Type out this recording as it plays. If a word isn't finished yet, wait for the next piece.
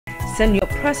Send your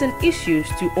pressing issues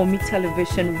to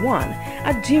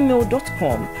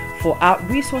omitelevision1@gmail.com for our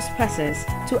resource persons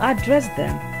to address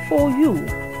them for you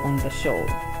on the show.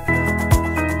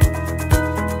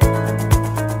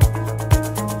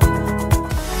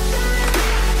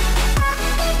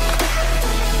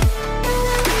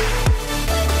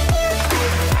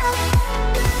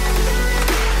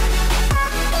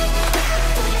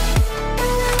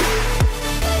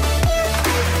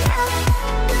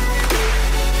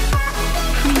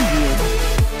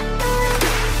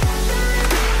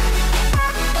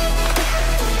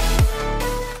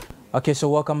 Okay, so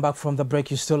welcome back from the break.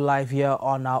 You're still live here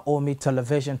on our Omi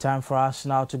television. Time for us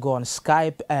now to go on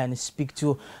Skype and speak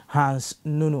to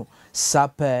Nunoo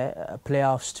Sarpei, player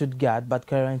of Stuttgart, but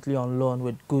currently on loan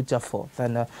with Gutafoth.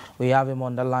 And we have him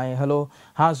on the line. Hello,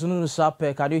 Nunoo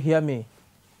Sarpei, can you hear me?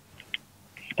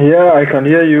 Yeah, I can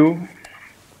hear you.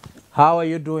 How are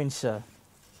you doing, sir?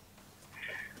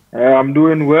 I'm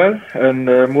doing well.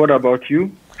 And what about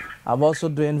you? I'm also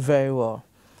doing very well.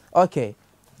 Okay.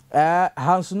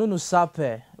 Nunoo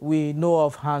Sarpei, we know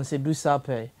of Nunoo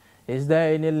Sarpei. Is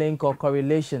there any link or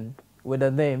correlation with the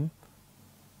name?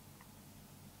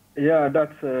 Yeah,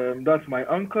 that's my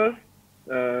uncle,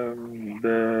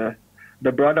 the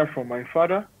brother from my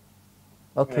father.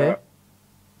 Okay.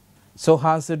 So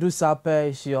Nunoo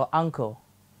Sarpei is your uncle?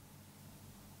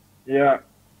 Yeah.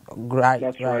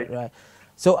 Right.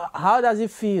 So how does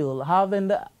it feel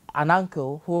having an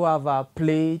uncle who have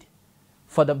played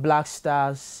for the Black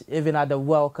Stars, even at the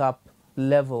World Cup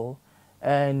level,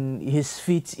 and his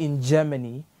feet in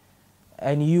Germany,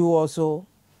 and you also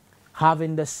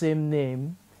having the same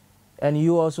name, and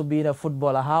you also being a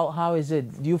footballer? How is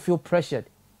it? Do you feel pressured?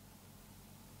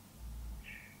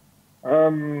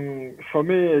 For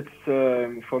me,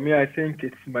 I think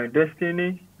it's my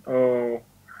destiny. Or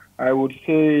I would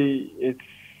say it's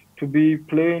to be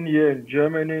playing here in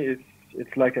Germany.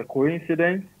 It's like a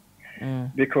coincidence.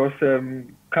 Because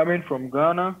coming from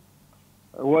Ghana,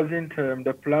 it wasn't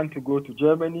the plan to go to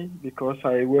Germany, because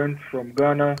I went from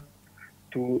Ghana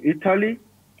to Italy,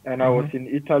 and I was in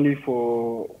Italy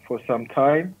for some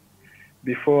time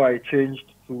before I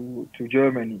changed to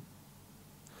Germany.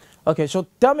 Okay, so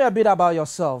tell me a bit about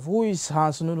yourself. Who is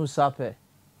Nunoo Sarpei?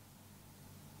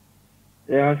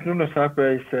 Yeah, Nunoo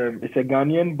Sarpei is a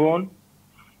Ghanaian born,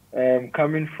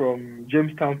 coming from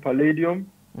Jamestown Palladium.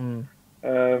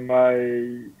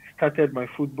 I started my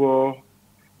football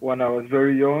when I was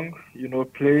very young,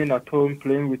 playing at home,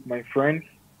 playing with my friends,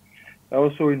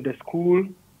 also in the school.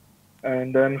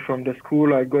 And then from the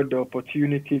school, I got the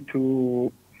opportunity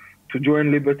to join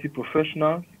Liberty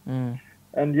Professionals.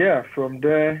 And yeah, from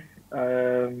there,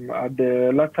 at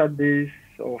the latter days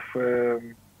of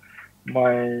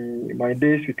my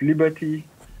days with Liberty,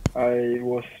 I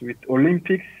was with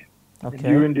Olympics. Okay.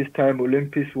 During this time,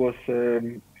 Olympics was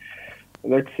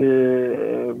let's say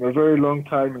a very long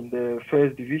time in the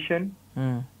first division,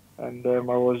 and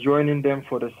I was joining them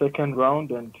for the second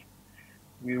round, and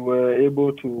we were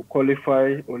able to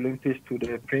qualify Olympics to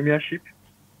the Premiership.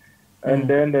 And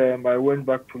then I went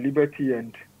back to Liberty,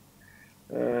 and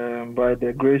by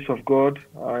the grace of God,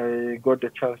 I got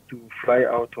the chance to fly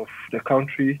out of the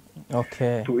country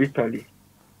to Italy.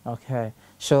 Okay,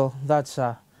 so that's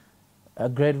a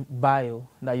great bio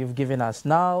that you've given us.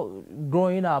 Now,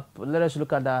 growing up, let us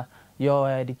look at your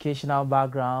educational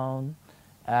background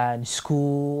and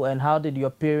school, and how did your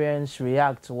parents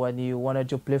react when you wanted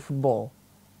to play football?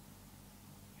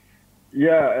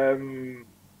 Yeah,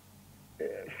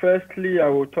 firstly, I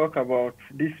will talk about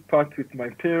this part with my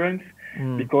parents,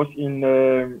 because in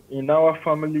our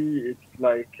family, it's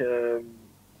like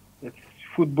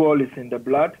football is in the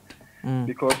blood,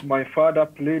 because my father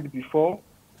played before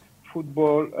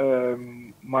football.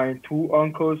 My two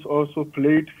uncles also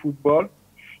played football,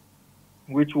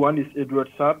 which one is Edward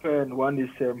Sarpei and one is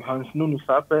Nunoo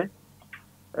Sarpei.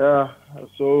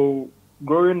 So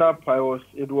growing up,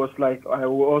 it was like I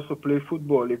will also play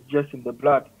football. It's just in the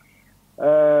blood.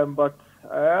 But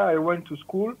I went to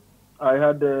school. I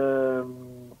had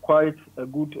quite a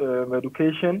good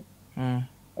education,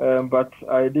 but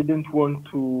I didn't want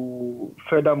to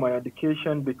further my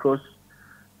education, because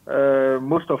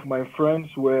most of my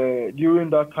friends were during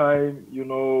that time,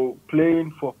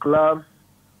 playing for clubs,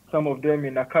 some of them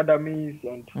in academies,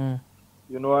 and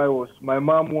my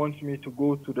mom wants me to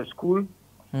go to the school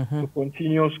to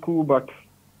continue school. But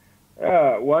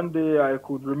one day I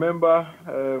could remember,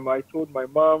 I told my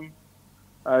mom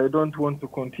I don't want to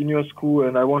continue school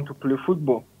and I want to play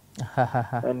football,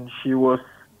 and she was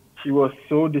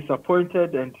so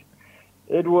disappointed, and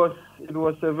it was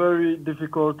a very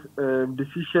difficult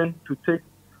decision to take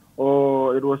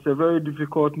or it was a very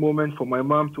difficult moment for my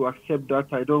mom to accept that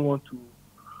I don't want to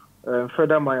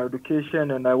further my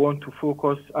education and I want to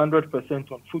focus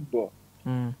 100% on football.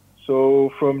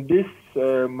 So from this,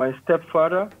 my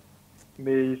stepfather,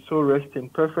 may his soul rest in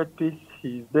perfect peace,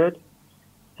 he is dead.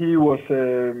 He was,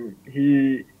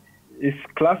 his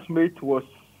classmate was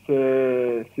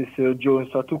Cecil Jones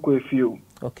Atukwefio.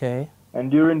 Okay. And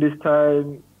during this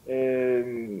time,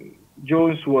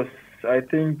 Jones was, I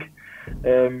think,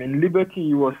 in Liberty.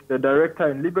 He was the director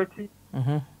in Liberty.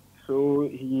 So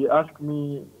he asked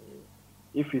me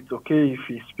if it's okay if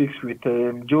he speaks with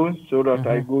Jones so that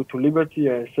I go to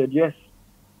Liberty. I said yes.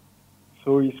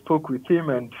 So he spoke with him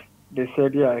and they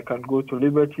said, yeah, I can go to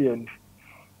Liberty. And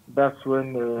that's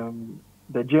when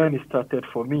the journey started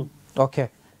for me. Okay.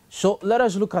 So let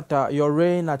us look at your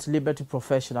reign at Liberty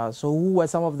Professionals. So who were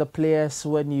some of the players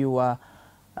when you were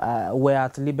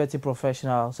at Liberty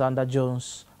Professionals under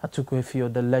Jones Atukwefio,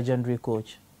 the legendary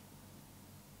coach?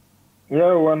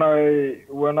 Yeah, when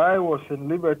I was in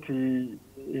Liberty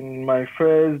in my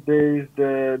first days,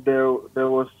 there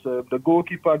was the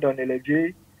goalkeeper Daniel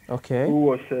J. Okay. Who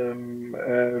was a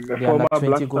former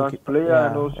Black Stars player, yeah,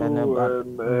 and also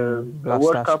a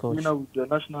World Cup winner with the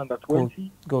national under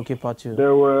 20. Goalkeeper too.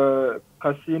 There were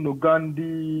Kassim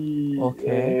Ugandi,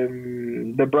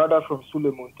 the brother from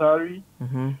Sule Muntari.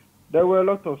 There were a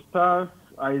lot of stars.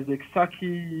 Isaac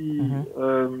Saki,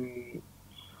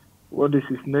 what is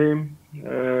his name?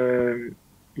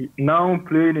 Now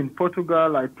playing in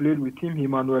Portugal, I played with him.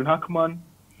 Emmanuel Hackman.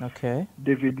 Okay.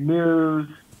 David Mills.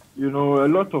 You know, a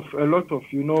lot of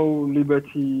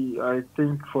Liberty. I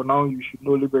think for now you should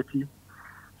know Liberty.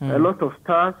 A lot of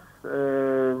stars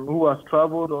who has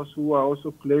traveled, also who are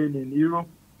also playing in Europe.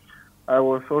 I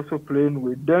was also playing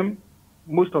with them.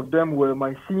 Most of them were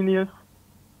my seniors.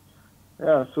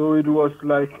 Yeah, so it was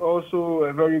like also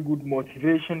a very good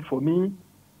motivation for me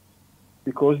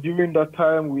because during that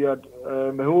time we had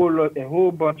a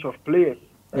whole bunch of players,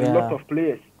 a lot of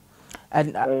players.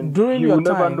 And during your time,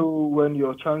 you never know when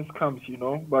your chance comes, you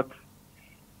know. But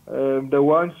the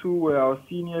ones who were our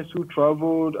seniors who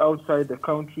traveled outside the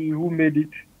country, who made it,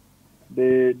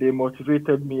 they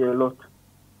motivated me a lot.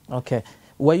 Okay.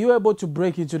 Were you able to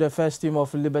break into the first team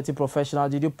of Liberty Professional?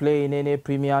 Did you play in any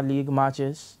Premier League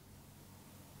matches?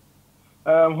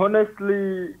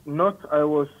 Honestly, not. I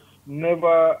was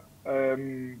never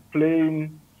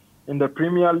playing in the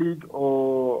Premier League,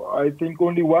 or I think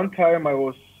only one time I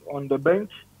was on the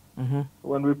bench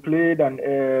when we played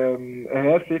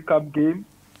a FA Cup game.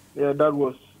 Yeah, that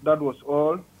was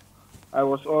all. I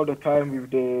was all the time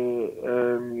with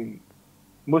the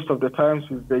most of the times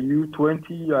with the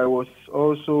U20. I was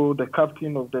also the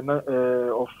captain of the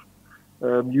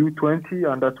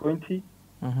U20 under 20.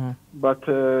 But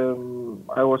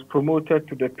I was promoted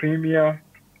to the Premier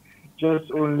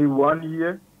just only 1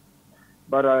 year.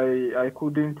 But I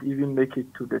couldn't even make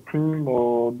it to the team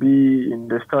or be in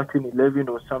the starting 11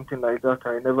 or something like that.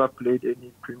 I never played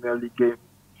any Premier League game.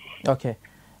 Okay.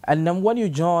 And then when you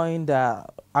joined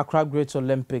Accra Great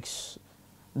Olympics,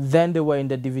 then they were in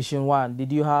the Division 1.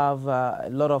 Did you have a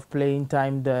lot of playing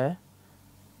time there?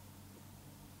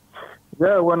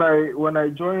 Yeah, when I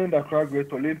joined Accra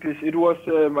Great Olympics, it was,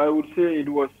 I would say it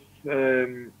was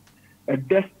a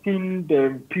destined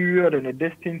period and a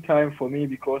destined time for me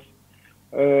because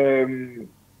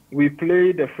we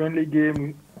played a friendly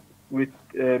game with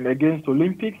against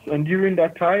Olympics, and during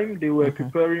that time they were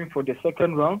preparing for the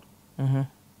second round,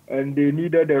 and they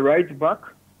needed a right back,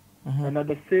 and at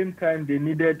the same time they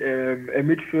needed a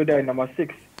midfielder in number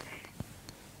 6.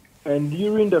 And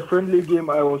during the friendly game,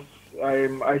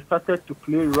 I started to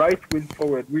play right wing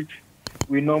forward, which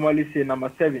we normally say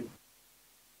number 7.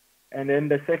 And then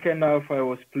the second half I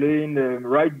was playing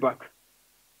right back.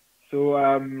 So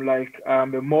I'm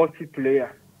a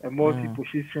multi-player, a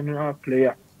multi-positional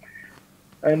player.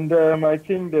 And I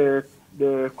think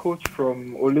the coach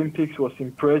from Olympics was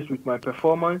impressed with my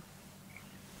performance.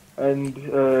 And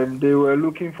they were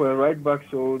looking for a right back,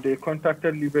 so they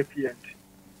contacted Liberty and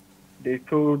they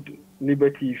told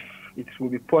Liberty if it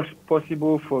would be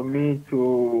possible for me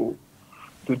to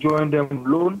join them on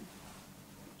loan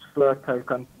so that I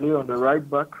can play on the right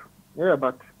back. Yeah,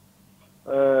 but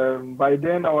by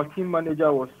then our team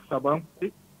manager was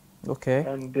Sabankwe. Okay.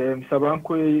 And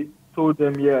Sabankwe told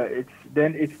them, yeah,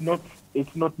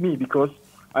 it's not me because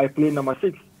I play number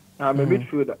 6. I'm a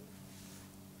midfielder.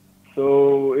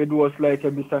 So it was like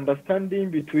a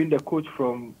misunderstanding between the coach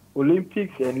from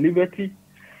Olympics and Liberty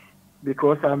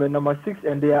because I'm a number 6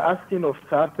 and they are asking of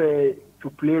Sarpei to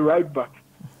play right back.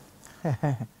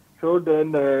 So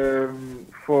then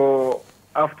for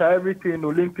after everything,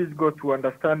 Olympics got to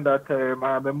understand that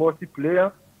I'm a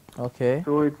multi-player. Okay.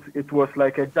 So it was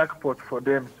like a jackpot for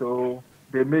them. So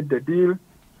they made the deal.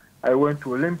 I went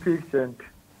to Olympics and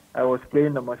I was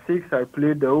playing number 6. I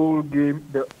played the whole game,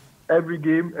 every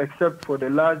game except for the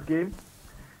last game,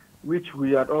 which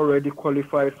we had already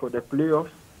qualified for the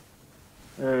playoffs.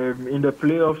 In the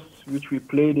playoffs, which we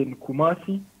played in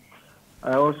Kumasi,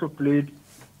 I also played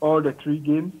all the 3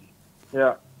 games.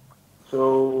 Yeah.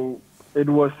 So it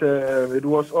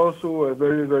was also a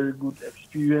very, very good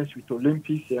experience with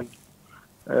Olympics,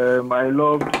 and I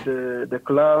loved the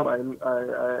club.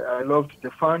 I loved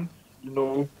the fans.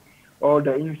 All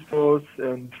the installs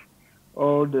and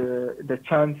all the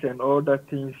chants and all that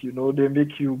things. They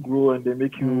make you grow and they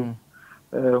make you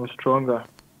stronger.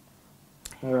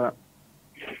 Yeah.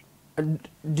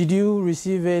 Did you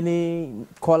receive any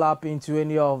call up into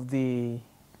any of the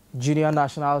junior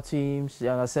national teams,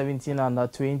 under 17, under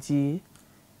 20,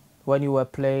 when you were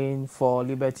playing for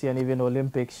Liberty and even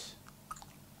Olympics?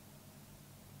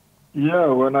 Yeah,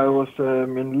 when I was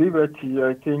in Liberty,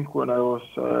 I think when I was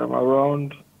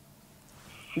around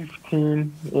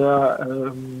 15,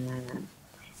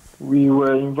 we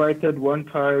were invited one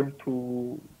time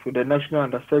to the national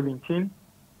under 17.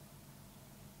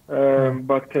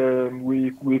 But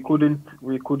we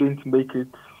couldn't make it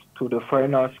to the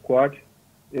final squad.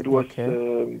 It was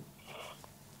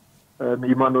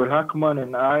Emmanuel Hackman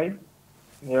and I.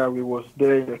 Yeah, we was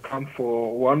there in the camp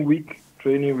for 1 week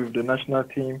training with the national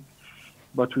team,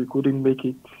 but we couldn't make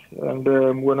it. And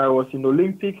when I was in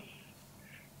Olympics,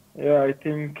 I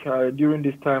think during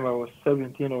this time I was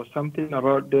 17 or something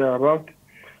about.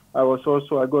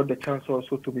 I got the chance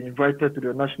also to be invited to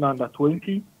the national under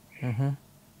 20.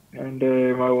 And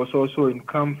I was also in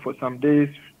camp for some days.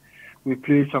 We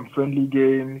played some friendly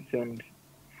games, and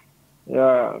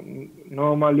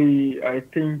normally I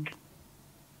think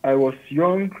I was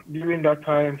young during that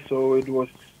time, so it was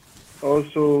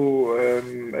also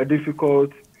a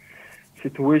difficult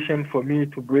situation for me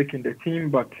to break in the team,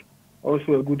 but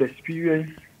also a good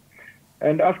experience.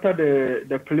 And after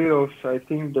the playoffs, I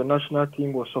think the national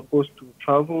team was supposed to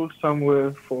travel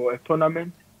somewhere for a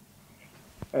tournament.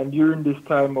 And during this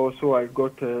time also, I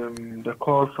got the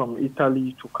call from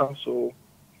Italy to come. So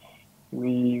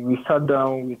we sat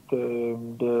down with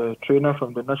the trainer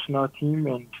from the national team,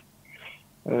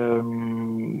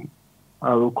 and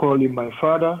I will call him my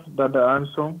father, Dada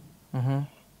Anson, and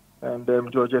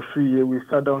George Free. We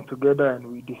sat down together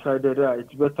and we decided that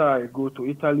it's better I go to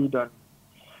Italy than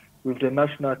with the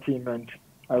national team. And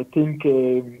I think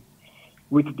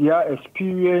with their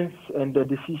experience and the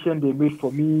decision they made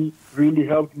for me really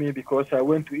helped me, because I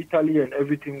went to Italy and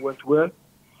everything went well.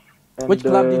 And, which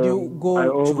club did you go I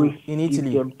always to in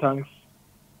Italy? give them thanks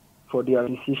for their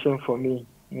decision for me.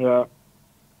 Yeah.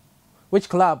 Which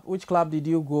club did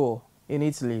you go in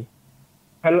Italy?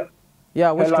 Which Hellas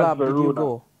Verona. club did you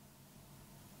go?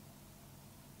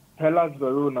 Hellas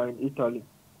Verona in Italy.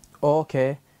 Oh,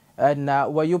 okay. And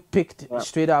were you picked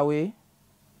straight away?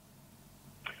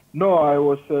 No, I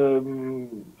was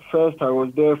first. I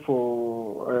was there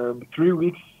for 3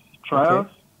 weeks trials,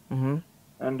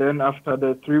 and then after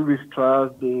the 3 weeks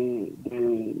trials,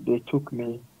 they took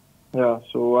me. Yeah,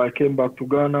 so I came back to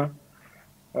Ghana,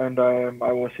 and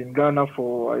I was in Ghana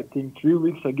for I think 3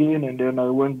 weeks again, and then I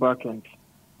went back, and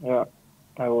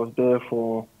I was there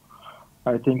for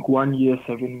I think 1 year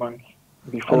 7 months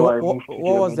before I moved to Germany.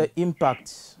 What was the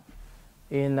impact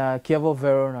in Chievo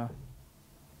Verona?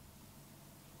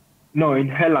 No, in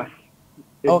Hellas.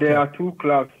 Okay. There are 2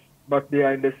 clubs, but they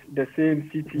are in the same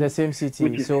city. The same city.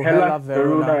 Which is so Hellas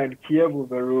Verona. Verona and Chievo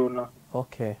Verona.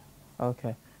 Okay.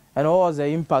 And what was the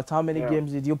impact? How many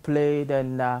games did you play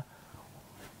and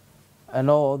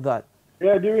all that?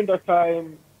 Yeah, during that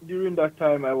time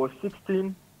I was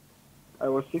 16.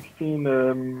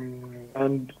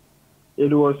 And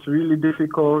it was really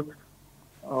difficult.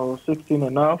 I was 16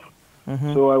 and a half.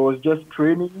 So I was just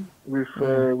training with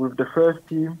the first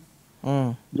team.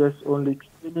 Just only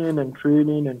training, and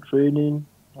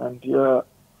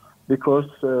because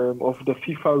of the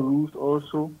FIFA rules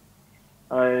also,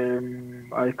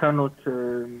 I cannot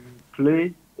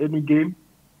play any game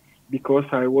because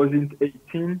I wasn't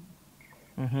 18.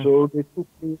 So they took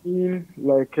me in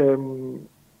like in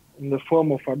the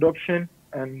form of adoption,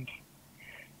 and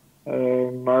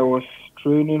I was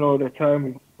training all the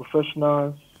time with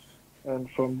professionals. And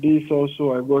from this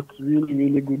also, I got really,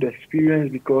 really good experience,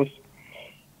 because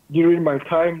during my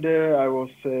time there, I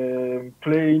was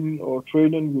playing or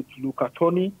training with Luca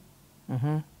Toni.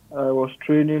 I was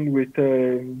training with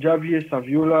Javier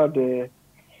Saviola, the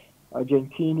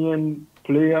Argentinian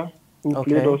player. who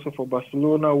played also for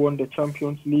Barcelona, won the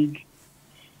Champions League.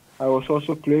 I was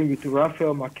also playing with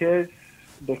Rafael Marquez,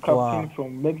 the captain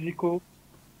from Mexico.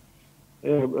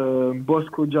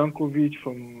 Bosko Jankovic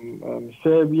from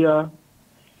Serbia,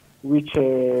 which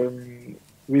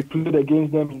we played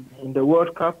against them in the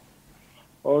World Cup.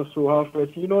 Also,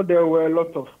 there were a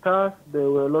lot of stars, there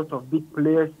were a lot of big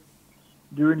players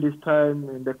during this time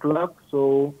in the club.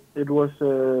 So it was a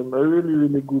really,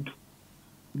 really good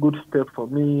step for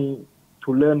me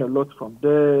to learn a lot from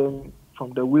them,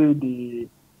 from the way they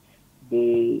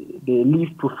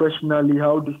live professionally,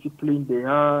 how disciplined they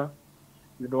are,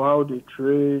 how they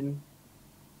train,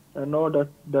 and all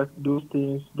those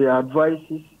things. Their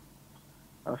advices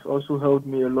has also helped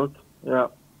me a lot. Yeah.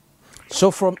 So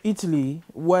from Italy,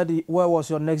 where was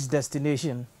your next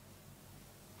destination?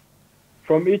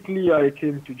 From Italy, I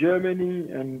came to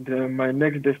Germany, and my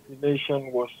next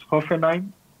destination was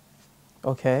Hoffenheim.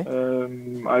 Okay.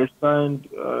 I signed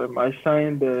a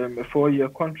 4-year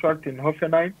contract in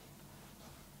Hoffenheim.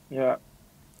 Yeah.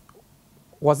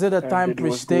 Was it the time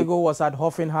Pristego was at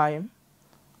Hoffenheim?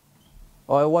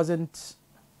 Or it wasn't?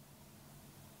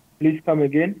 Please come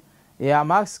again. Yeah,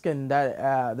 I'm asking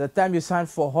that the time you signed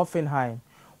for Hoffenheim,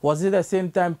 was it the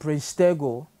same time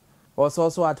Pristego was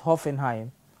also at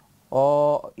Hoffenheim?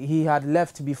 Or he had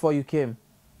left before you came?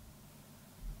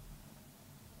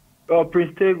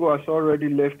 Pristego has already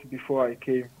left before I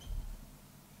came.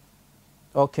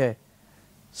 Okay.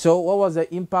 So what was the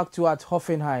impact to at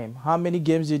Hoffenheim? How many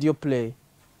games did you play?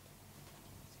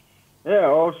 Yeah,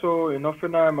 also in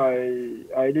Hoffenheim,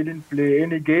 I didn't play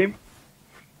any game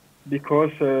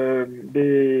because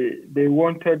they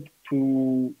wanted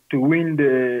to win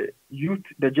the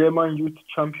German Youth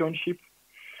Championship.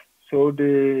 So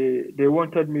they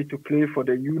wanted me to play for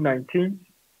the U19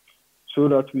 so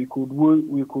that we could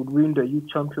win the Youth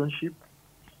Championship.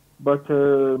 But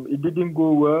it didn't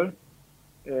go well.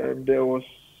 There was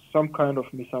some kind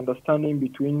of misunderstanding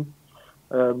between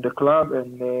the club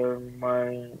and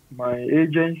my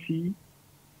agency.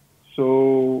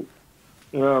 So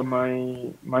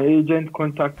my agent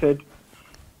contacted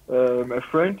a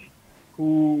friend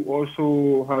who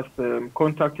also has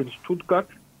contact in Stuttgart,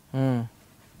 and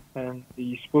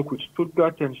he spoke with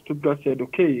Stuttgart, and Stuttgart said,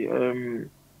 okay,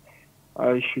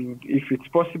 I should, if it's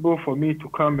possible for me to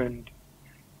come and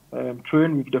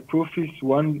train with the profis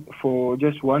for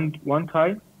just one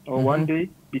time or one day,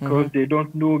 because they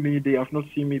don't know me, they have not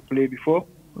seen me play before.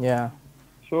 Yeah.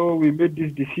 So we made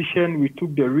this decision, we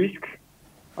took the risk.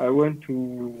 I went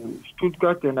to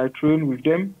Stuttgart and I trained with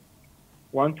them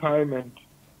one time, and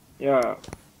yeah,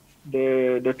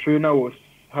 the trainer was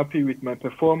happy with my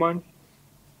performance.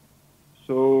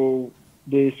 So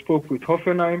they spoke with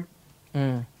Hoffenheim,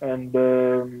 and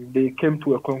they came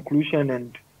to a conclusion,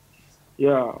 and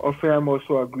yeah, Hoffenheim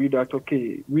also agreed that,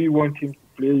 okay, we want him to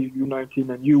play U19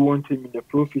 and you want him in the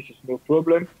profis, it's no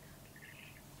problem.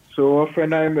 So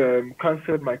Hoffenheim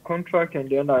cancelled my contract, and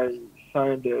then I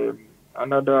signed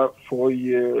another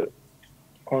 4-year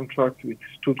contract with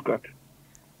Stuttgart.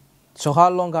 So how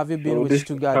long have you been with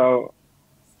Stuttgart?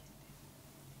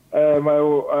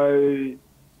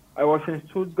 I was in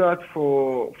Stuttgart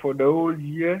for the whole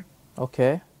year.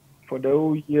 Okay. For the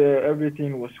whole year,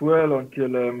 everything was well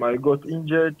until I got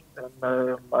injured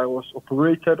and I was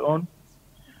operated on.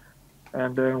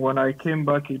 And then when I came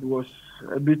back, it was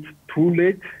a bit too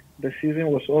late. The season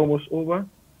was almost over.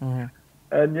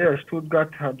 And yeah,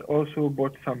 Stuttgart had also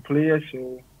bought some players,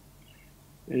 so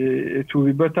it would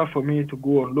be better for me to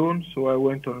go on loan. So I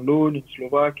went on loan in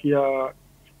Slovakia.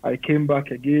 I came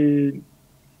back again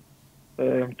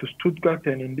to Stuttgart,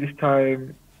 and in this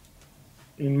time,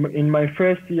 in my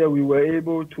first year, we were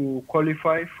able to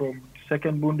qualify from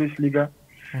second Bundesliga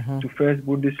to first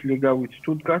Bundesliga with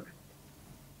Stuttgart.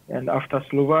 And after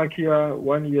Slovakia,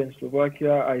 1 year in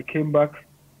Slovakia, I came back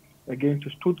again to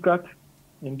Stuttgart,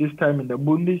 and this time in the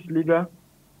Bundesliga.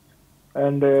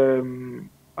 And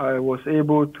I was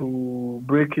able to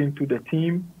break into the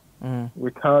team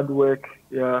with hard work,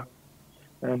 yeah.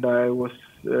 And I was,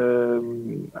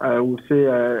 I would say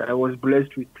I was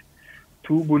blessed with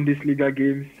 2 Bundesliga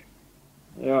games,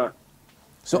 yeah.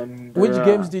 So which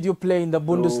games did you play in the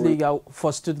Bundesliga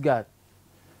for Stuttgart?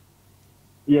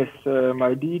 Yes,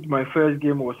 I did. My first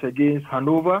game was against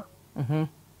Hanover, and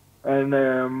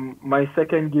my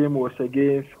second game was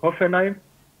against Hoffenheim.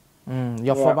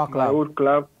 Your former club. My old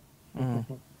club.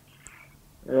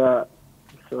 Yeah,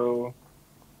 so,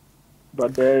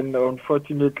 but then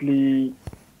unfortunately,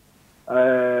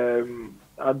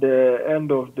 at the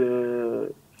end of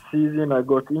the season, I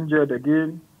got injured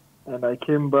again, and I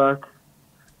came back,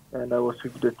 and I was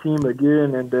with the team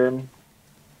again, and then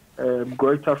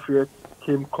Greater Fiat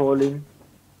came calling,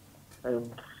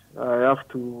 and I have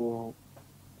to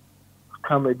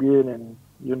come again and,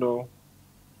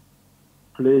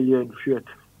 play here in Fiat.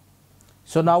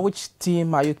 So now which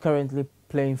team are you currently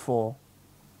playing for?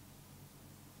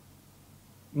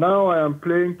 Now I am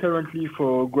playing currently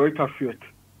for Greater Fiat,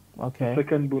 okay. the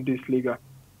second Bundesliga.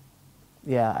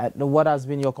 Yeah, what has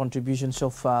been your contribution so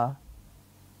far?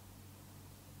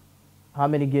 How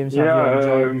many games have you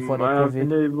enjoyed before the COVID? I have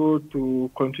been able to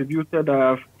contribute. I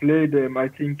have played, I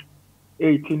think,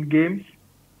 18 games.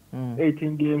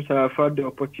 18 games. I have had the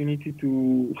opportunity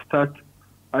to start,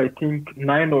 I think,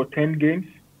 9 or 10 games.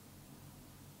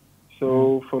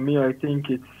 So for me, I think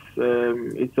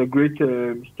it's a great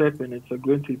step, and it's a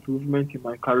great improvement in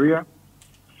my career.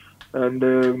 And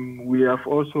we have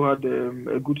also had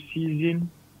a good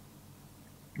season.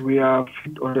 We are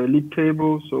fit on the league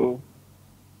table, so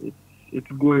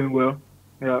it's going well.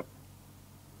 Yeah.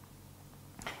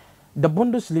 The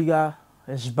Bundesliga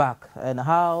is back, and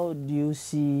how do you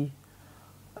see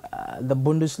the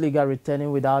Bundesliga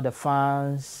returning without the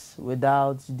fans,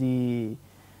 without the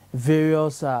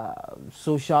various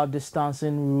social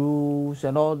distancing rules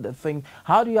and all the things?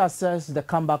 How do you assess the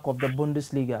comeback of the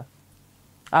Bundesliga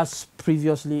as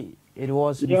previously it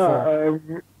was before?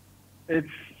 It's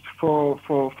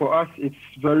for us, it's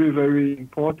very, very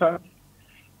important,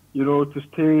 to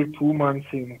stay 2 months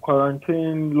in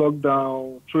quarantine,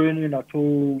 lockdown, training at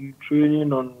home,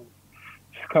 training on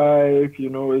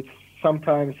Skype.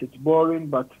 Sometimes it's boring,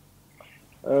 but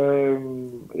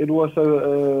it was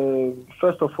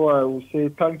first of all, I will say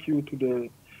thank you to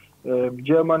the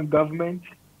German government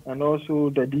and also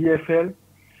the DFL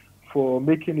for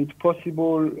making it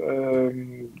possible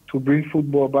to bring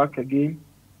football back again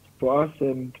for us.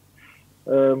 And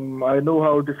I know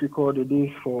how difficult it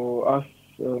is for us,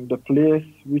 the players,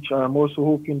 which I'm also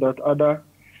hoping that other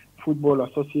football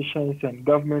associations and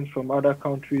governments from other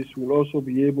countries will also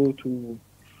be able to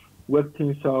work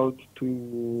things out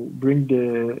to bring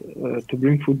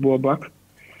football back.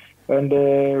 And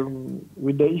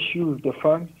with the issue of the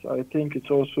fans, I think it's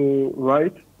also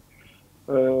right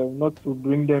not to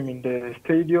bring them in the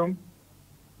stadium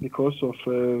because of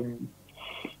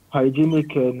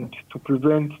hygienic and to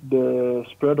prevent the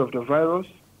spread of the virus.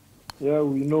 Yeah,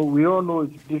 we all know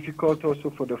it's difficult also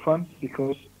for the fans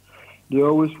because they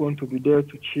always want to be there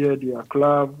to cheer their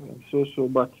club and so,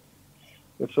 but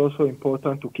it's also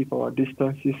important to keep our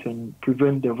distances and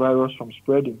prevent the virus from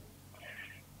spreading.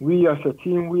 We as a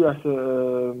team, we as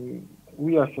a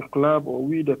club, or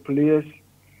we the players,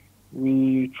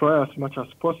 we try as much as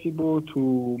possible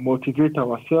to motivate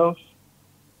ourselves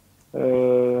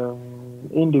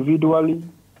individually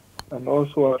and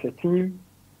also as a team,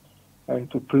 and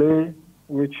to play,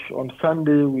 which on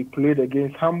Sunday we played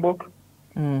against Hamburg,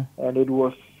 and it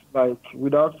was like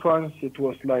without fans, it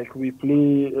was like we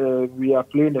are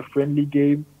playing a friendly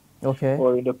game,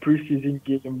 or in a preseason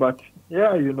game. But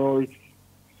yeah, it's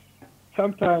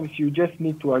sometimes you just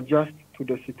need to adjust to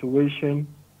the situation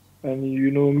and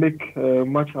make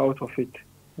much out of it.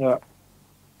 Yeah.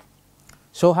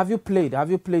 So have you played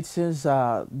since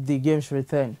the games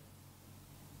returned?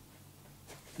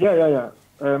 Yeah.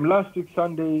 Last week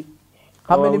Sunday.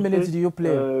 How many minutes do you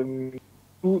play?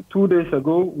 2 days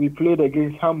ago we played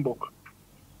against Hamburg,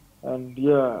 and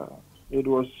yeah, it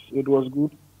was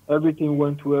good. Everything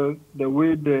went well. The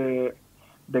way the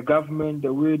government,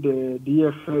 the way the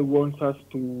DFL wants us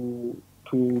to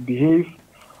behave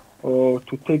or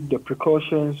to take the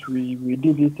precautions, we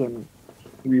did it, and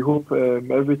we hope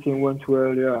everything went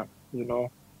well. Yeah,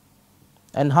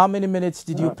 And how many minutes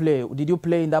did you play? Did you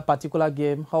play in that particular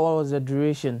game? How was the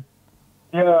duration?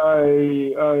 Yeah,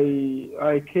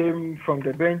 I came from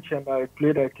the bench and I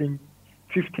played, I think,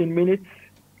 15 minutes.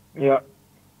 Yeah,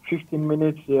 15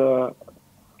 minutes.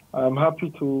 I'm happy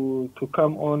to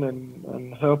come on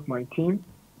and help my team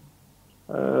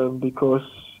because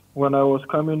when I was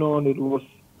coming on,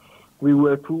 we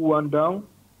were 2-1 down,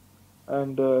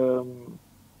 and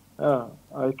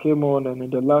I came on, and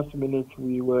in the last minute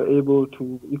we were able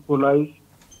to equalize.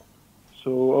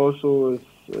 So also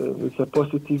it's a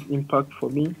positive impact for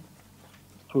me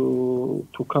to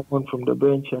come on from the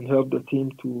bench and help the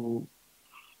team to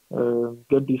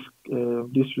get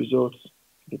these results,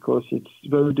 because it's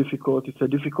very difficult. It's a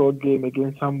difficult game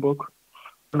against Hamburg,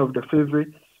 one of the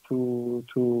favorites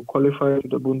to qualify to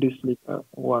the Bundesliga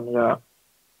one. Yeah.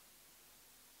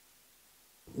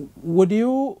 Would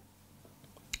you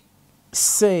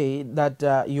say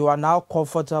that you are now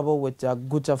comfortable with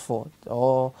Gutterford,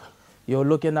 or you're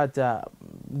looking at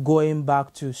going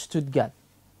back to Stuttgart?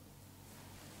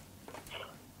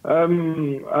 I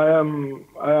am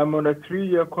on a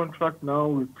 3-year contract now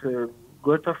with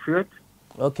Greater Fiat.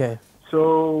 Okay.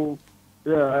 So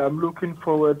yeah, I am looking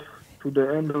forward to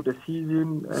the end of the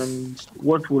season and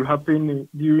what will happen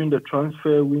during the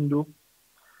transfer window.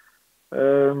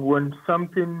 When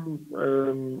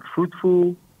something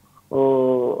fruitful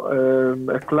or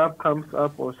a club comes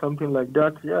up or something like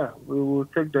that, yeah, we will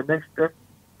take the next step.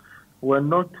 When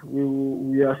not,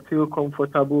 we are still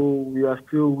comfortable. We are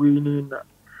still winning.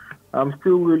 I'm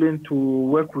still willing to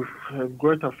work with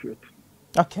Greater Fiat.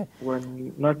 Okay.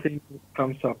 When nothing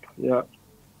comes up, yeah.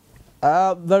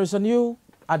 There is a new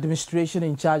administration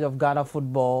in charge of Ghana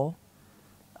football,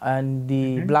 and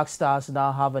the Black Stars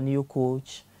now have a new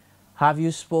coach. Have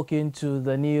you spoken to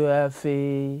the new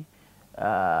FA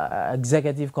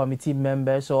executive committee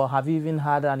members, or have you even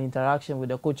had an interaction with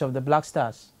the coach of the Black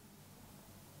Stars?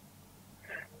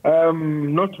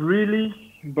 Not really,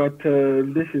 but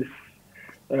this is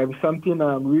something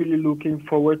I'm really looking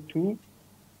forward to,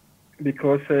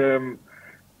 because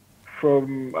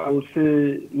from, I would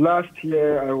say, last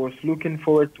year I was looking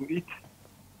forward to it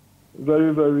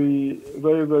very, very,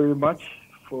 very, very much,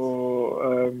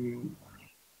 for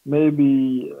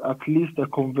maybe at least a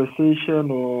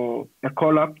conversation or a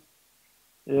call-up.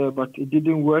 Yeah, but it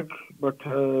didn't work. But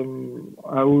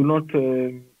I will not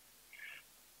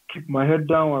keep my head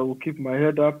down. I will keep my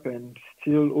head up and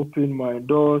still open my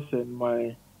doors, and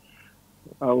I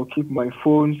will keep my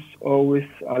phones always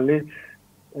alert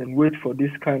and wait for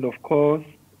this kind of calls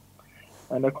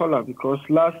and a call-up. Because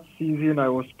last season I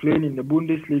was playing in the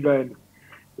Bundesliga, and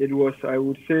it was, I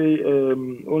would say,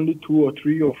 only 2 or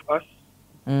 3 of us,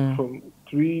 from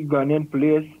 3 Ghanaian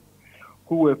players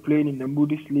who were playing in the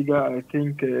Bundesliga. I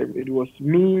think it was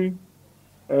me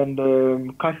and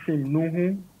Kasim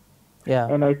Nuhu,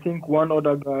 and I think one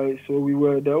other guy. So we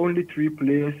were the only 3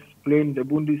 players playing in the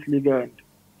Bundesliga. And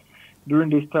during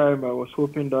this time, I was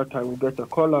hoping that I would get a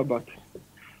caller, but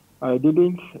I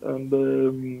didn't. And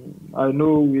I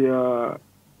know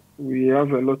we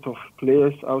have a lot of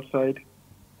players outside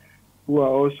who are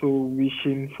also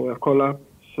wishing for a caller.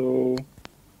 So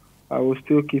I will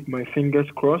still keep my fingers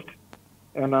crossed,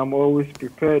 and I'm always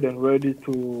prepared and ready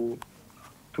to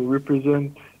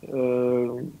represent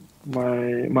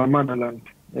my motherland.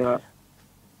 Yeah.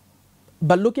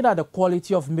 But looking at the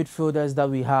quality of midfielders that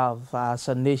we have as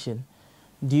a nation,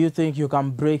 do you think you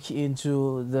can break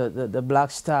into the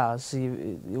Black Stars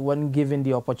when given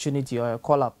the opportunity or a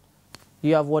call-up? Do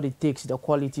you have what it takes, the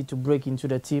quality to break into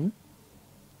the team?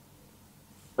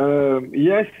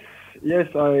 Yes,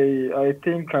 I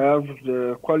think I have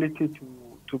the quality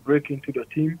to break into the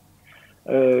team.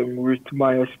 With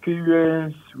my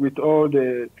experience, with all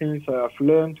the things I have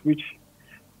learned, which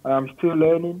I am still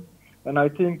learning, and I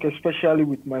think especially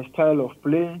with my style of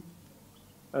play,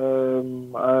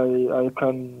 I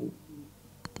can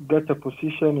get a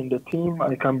position in the team.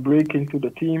 I can break into the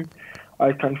team.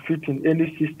 I can fit in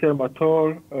any system at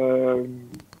all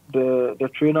the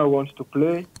trainer wants to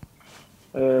play,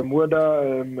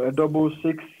 whether a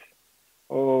 6-6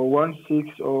 or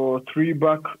 1-6 or 3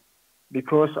 back,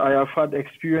 because I have had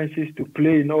experiences to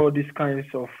play in all these kinds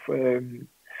of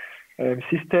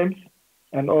systems.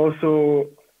 And also,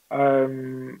 I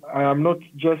am not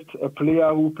just a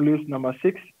player who plays number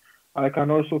 6. I can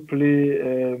also play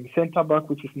center back,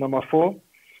 which is number 4.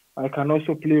 I can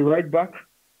also play right back.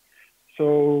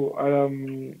 So I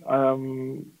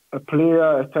am a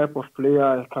player, a type of player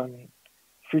I can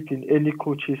fit in any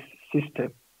coach's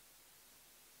system.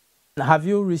 Have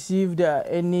you received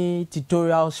any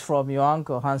tutorials from your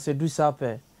uncle, Nunoo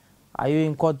Sarpei? Are you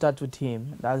in contact with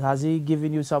him? Has he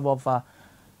given you some of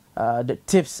the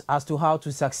tips as to how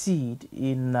to succeed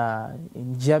in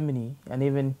Germany, and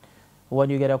even when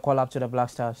you get a call up to the Black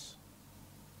Stars?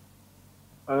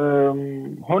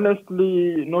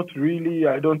 Honestly, not really.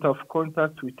 I don't have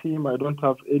contact with him. I don't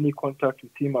have any contact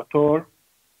with him at all.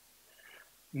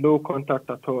 No contact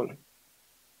at all.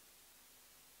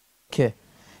 Okay.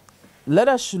 Let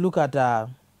us look at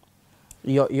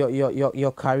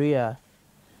your career.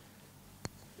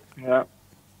 Yeah.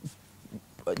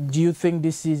 Do you think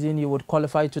this season you would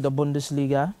qualify to the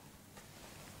Bundesliga?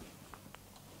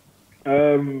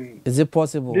 Is it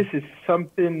possible? This is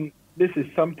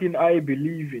something I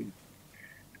believe in.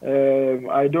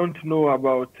 I don't know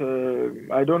about.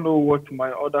 I don't know what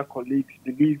my other colleagues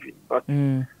believe in, but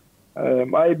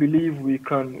I believe we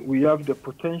have the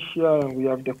potential and we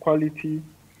have the quality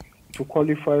to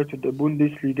qualify to the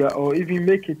Bundesliga, or even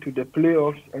make it to the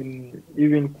playoffs and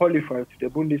even qualify to the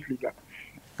Bundesliga.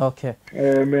 Okay.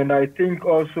 And I think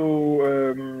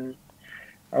also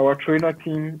our trainer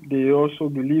team, they also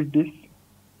believe this,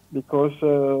 because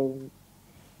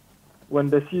when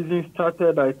the season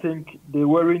started, I think they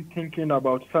weren't thinking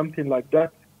about something like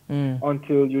that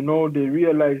until, they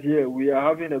realized, we are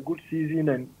having a good season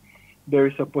and there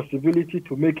is a possibility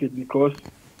to make it, because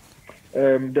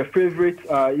the favorites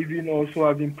are even also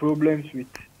having problems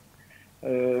with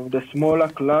the smaller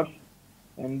clubs.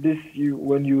 And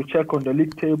when you check on the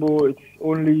league table, it's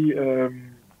only,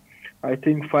 I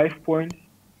think, 5 points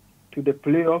to the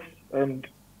playoffs and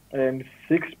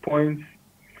 6 points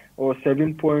or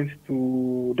 7 points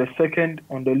to the second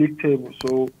on the league table.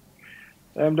 So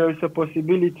there is a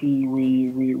possibility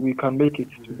we can make it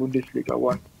to Bundesliga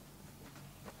 1.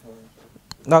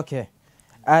 Okay.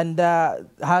 And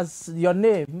has your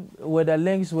name, with the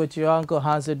links with your uncle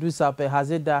Nunoo Sarpei, has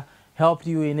it helped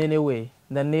you in any way?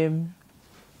 The name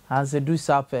Nunoo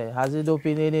Sarpei, has it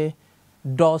opened any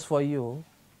doors for you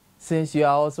since you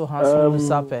are also Nunoo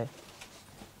Sarpei?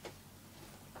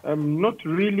 Not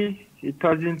really. It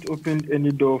hasn't opened any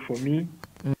door for me.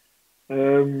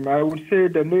 I would say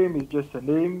the name is just a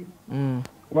name.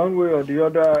 One way or the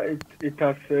other, it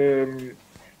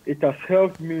has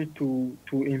helped me to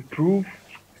improve.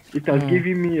 It has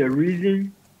given me a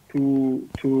reason to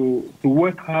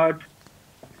work hard,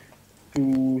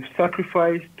 to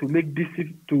sacrifice, to be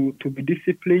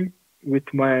disciplined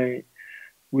with my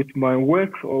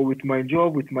work or with my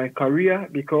job, with my career,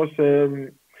 because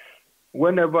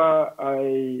whenever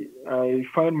I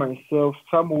find myself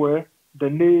somewhere, the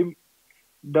name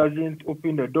doesn't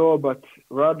open the door, but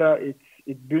rather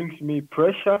it brings me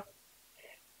pressure,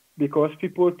 because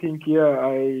people think,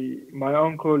 my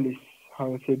uncle is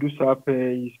Nunoo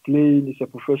Sarpei, he's playing, he's a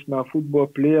professional football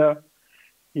player.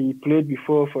 He played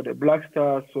before for the Black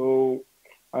Stars, so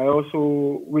I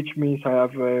also, which means I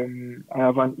have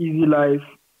an easy life.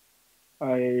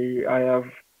 I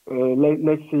have,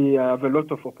 let's say, I have a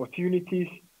lot of opportunities,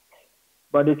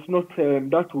 but it's not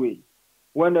that way.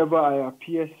 Whenever I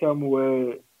appear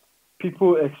somewhere,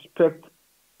 people expect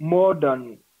more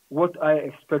than what I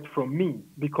expect from me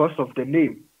because of the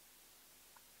name.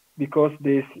 Because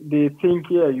they think,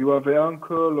 you have an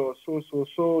uncle or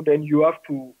so, then you have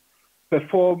to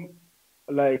perform,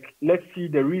 like, let's see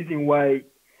the reason why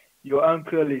your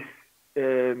uncle is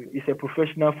a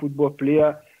professional football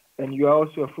player and you are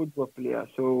also a football player.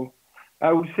 So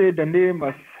I would say the name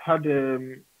has had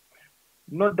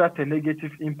not that a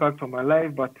negative impact on my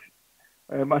life, but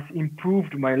has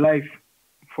improved my life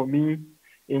for me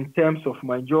in terms of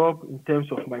my job, in terms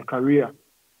of my career.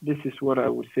 This is what I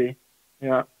would say.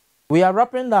 Yeah. We are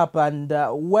wrapping up, and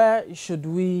where should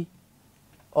we,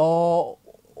 or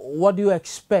what do you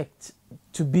expect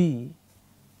to be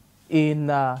in,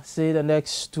 say, the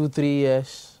next 2-3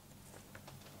 years?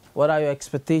 What are your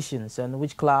expectations, and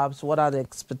which clubs? What are the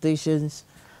expectations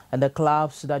and the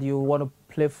clubs that you want to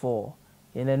play for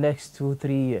in the next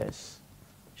 2-3 years?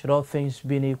 Should all things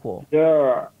be equal?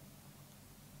 Yeah.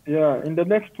 In the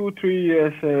next 2-3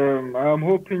 years, I'm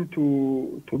hoping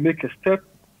to make a step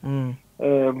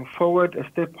forward, a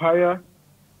step higher,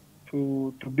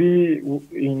 to be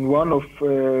in one of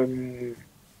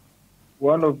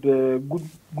the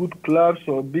good clubs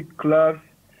or big clubs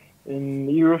in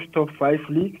Europe's top 5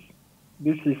 leagues.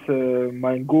 This is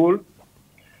my goal,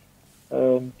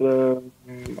 and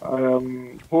I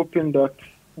am hoping that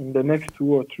in the next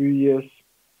 2 or 3 years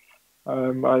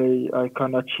I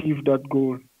can achieve that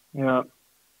goal. Yeah,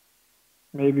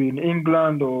 maybe in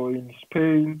England or in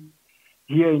Spain,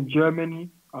 here in Germany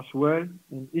as well,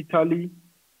 in Italy.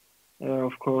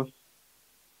 Of course,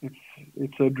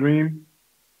 it's a dream,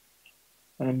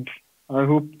 and I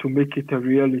hope to make it a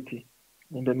reality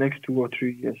in the next 2 or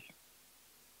 3 years.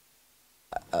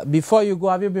 Before you go,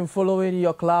 have you been following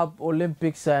your club,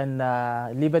 Olympics and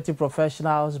Liberty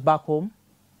Professionals, back home?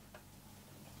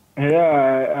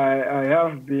 Yeah, I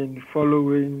have been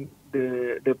following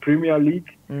the Premier League,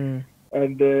 and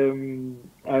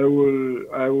I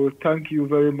will thank you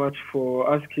very much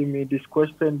for asking me this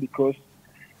question, because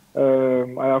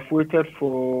I have waited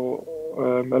for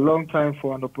a long time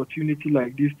for an opportunity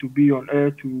like this to be on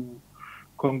air to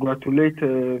congratulate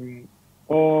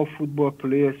all football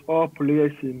players, all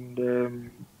players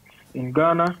in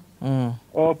Ghana,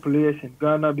 all players in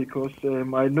Ghana, because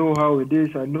I know how it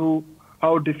is. I know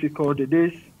how difficult it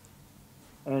is,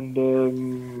 and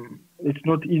it's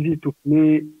not easy to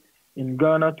play in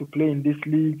Ghana, to play in this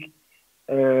league.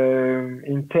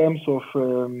 In terms of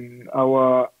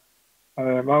our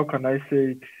how can I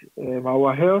say it?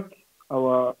 Our health,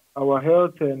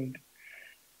 and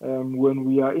when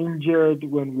we are injured,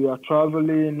 when we are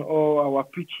traveling, or our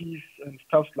pitches and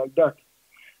stuff like that.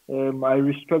 I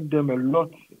respect them a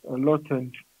lot,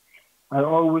 and I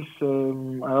always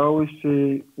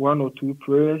say 1 or 2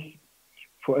 prayers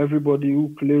for everybody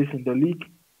who plays in the league,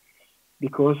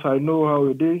 because I know how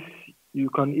it is.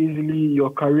 Your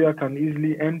career can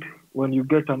easily end when you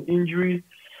get an injury,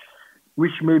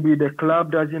 which maybe the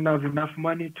club doesn't have enough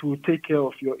money to take care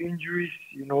of your injuries,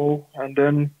 and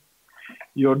then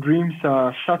your dreams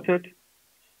are shattered.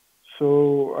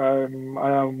 So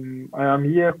I am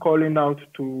here calling out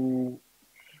to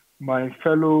my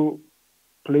fellow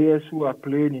players who are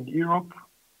playing in Europe,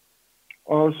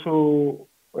 also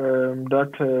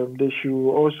that they should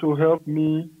also help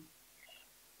me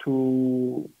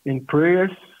in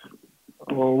prayers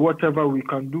or whatever we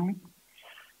can do,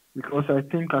 because I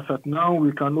think as at now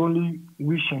we can only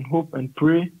wish and hope and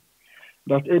pray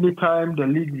that anytime the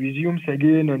league resumes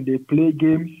again and they play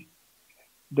games,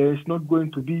 there is not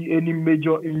going to be any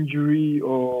major injury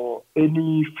or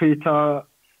any fatal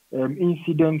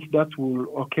incident that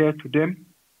will occur to them.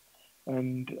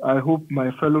 And I hope my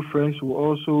fellow friends will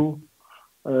also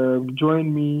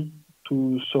join me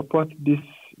to support this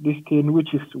thing,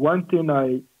 which is one thing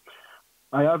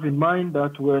I have in mind,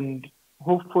 that when,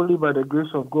 hopefully by the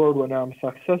grace of God, when I'm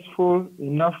successful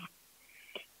enough,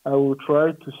 I will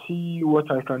try to see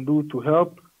what I can do to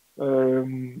help,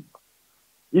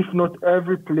 if not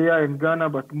every player in Ghana,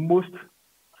 but most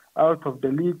out of the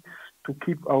league, to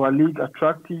keep our league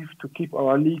attractive, to keep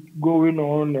our league going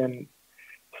on and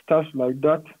stuff like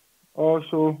that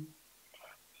also.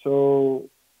 So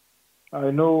I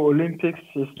know Olympics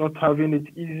is not having it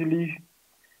easily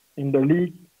in the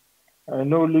league. I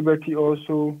know Liberty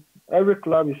also. Every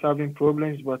club is having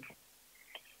problems, but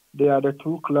they are the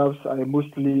two clubs I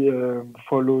mostly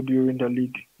follow during the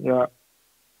league. Yeah.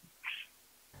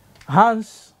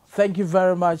 Hans, thank you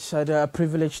very much. I had a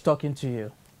privilege talking to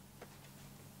you.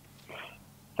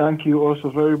 Thank you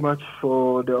also very much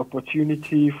for the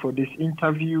opportunity for this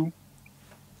interview.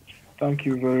 Thank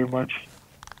you very much.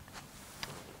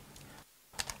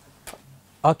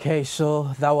 Okay,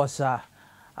 so that was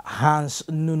Hans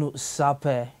Nunoo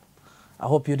Sarpei. I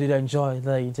hope you did enjoy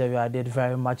the interview. I did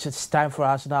very much. It's time for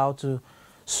us now to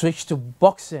switch to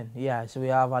boxing. Yes, we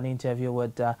have an interview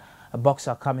with a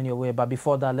boxer coming your way. But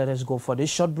before that, let us go for this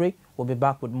short break. We'll be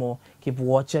back with more. Keep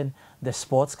watching the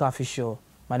Sports Coffee Show.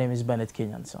 My name is Bennett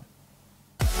Kenyanson.